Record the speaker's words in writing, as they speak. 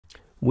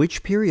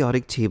Which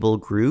periodic table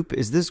group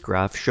is this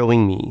graph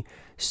showing me?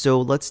 So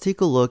let's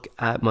take a look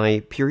at my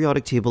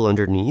periodic table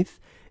underneath.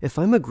 If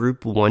I'm a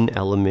group 1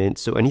 element,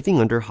 so anything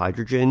under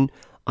hydrogen,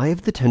 I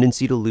have the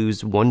tendency to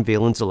lose one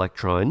valence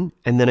electron,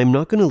 and then I'm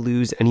not going to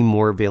lose any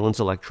more valence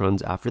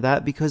electrons after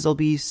that because I'll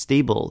be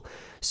stable.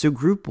 So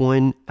group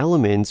 1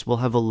 elements will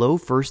have a low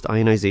first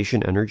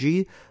ionization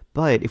energy,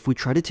 but if we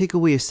try to take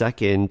away a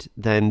second,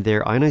 then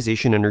their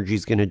ionization energy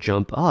is going to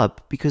jump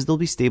up because they'll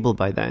be stable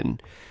by then.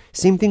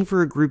 Same thing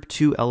for a group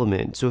 2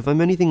 element. So if I'm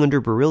anything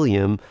under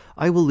beryllium,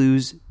 I will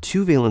lose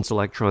 2 valence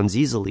electrons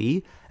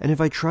easily, and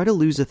if I try to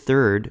lose a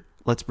third,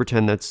 let's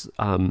pretend that's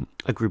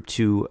a group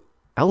 2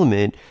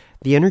 element,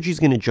 the energy is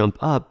going to jump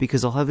up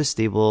because I'll have a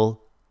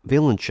stable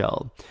valence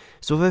shell.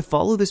 So if I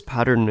follow this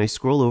pattern and I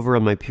scroll over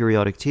on my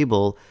periodic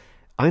table,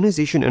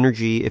 ionization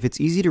energy, if it's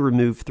easy to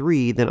remove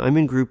 3, then I'm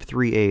in group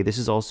 3a. This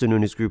is also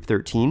known as group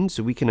 13,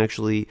 so we can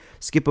actually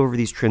skip over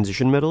these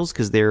transition metals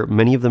because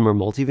many of them are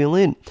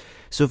multivalent.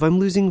 So if I'm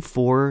losing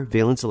 4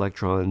 valence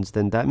electrons,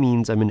 then that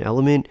means I'm an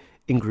element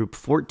in group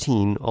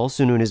 14,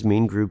 also known as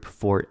main group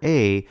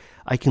 4a.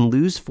 I can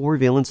lose 4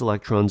 valence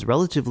electrons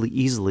relatively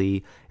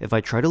easily. If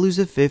I try to lose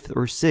a 5th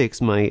or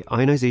 6th, my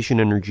ionization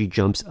energy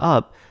jumps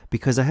up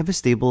because I have a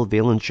stable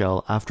valence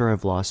shell after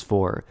I've lost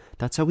 4.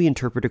 That's how we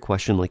interpret a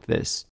question like this.